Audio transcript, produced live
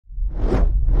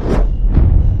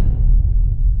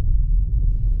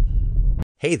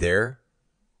Hey there,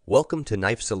 welcome to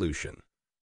KnifeSolution.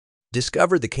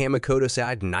 Discover the Kamikoto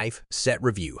Kensei Knife Set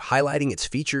review, highlighting its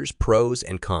features, pros,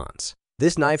 and cons.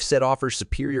 This knife set offers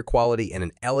superior quality and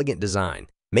an elegant design,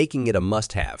 making it a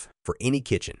must-have for any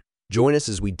kitchen. Join us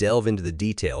as we delve into the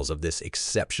details of this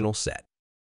exceptional set.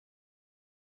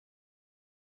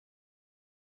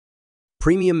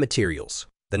 Premium materials.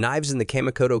 The knives in the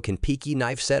Kamikoto Kensei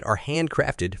Knife Set are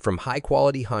handcrafted from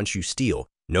high-quality Honshu steel,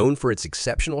 known for its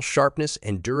exceptional sharpness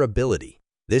and durability.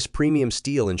 This premium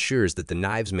steel ensures that the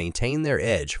knives maintain their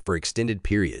edge for extended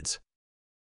periods.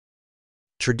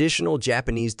 Traditional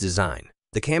Japanese design.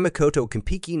 The Kamikoto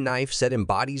Kensei Knife Set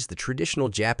embodies the traditional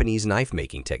Japanese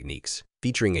knife-making techniques,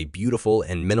 featuring a beautiful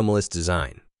and minimalist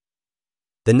design.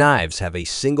 The knives have a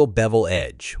single bevel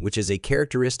edge, which is a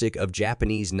characteristic of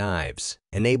Japanese knives,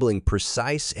 enabling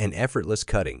precise and effortless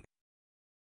cutting.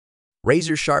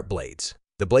 Razor-sharp blades.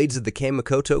 The blades of the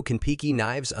Kamikoto Kensei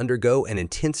knives undergo an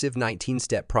intensive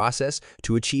 19-step process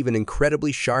to achieve an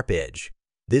incredibly sharp edge.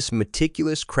 This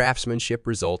meticulous craftsmanship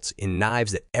results in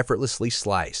knives that effortlessly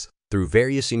slice through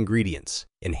various ingredients,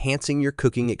 enhancing your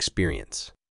cooking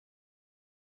experience.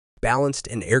 Balanced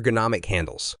and ergonomic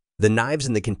handles. The knives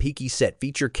in the Kensei set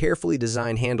feature carefully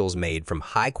designed handles made from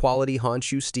high-quality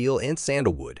Honshu steel and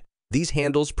sandalwood. These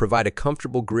handles provide a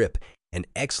comfortable grip and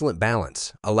excellent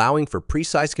balance, allowing for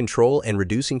precise control and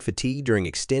reducing fatigue during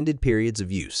extended periods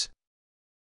of use.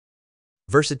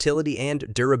 Versatility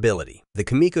and durability. The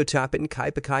Kamikoto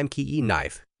Kensei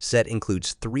Knife Set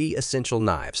includes 3 essential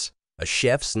knives: a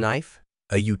chef's knife,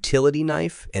 a utility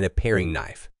knife, and a paring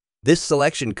knife. This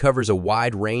selection covers a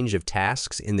wide range of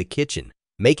tasks in the kitchen,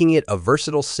 making it a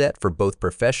versatile set for both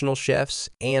professional chefs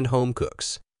and home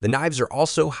cooks. The knives are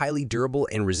also highly durable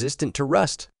and resistant to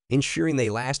rust, ensuring they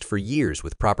last for years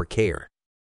with proper care.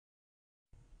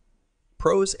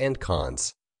 Pros and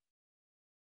cons.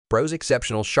 Pros: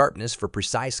 exceptional sharpness for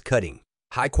precise cutting,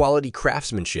 high-quality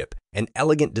craftsmanship and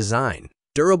elegant design,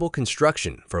 durable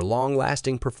construction for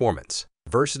long-lasting performance,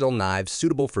 versatile knives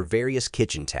suitable for various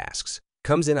kitchen tasks,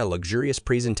 comes in a luxurious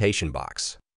presentation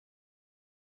box.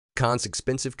 Cons: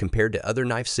 expensive compared to other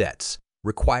knife sets,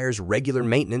 requires regular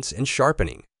maintenance and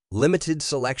sharpening, limited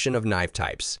selection of knife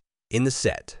types in the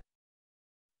set.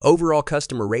 Overall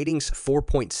customer ratings: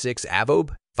 4.6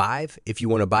 avob, 5. If you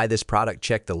want to buy this product,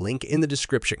 check the link in the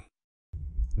description.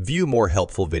 View more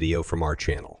helpful video from our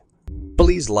channel.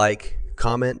 Please like,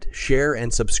 comment, share,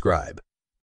 and subscribe.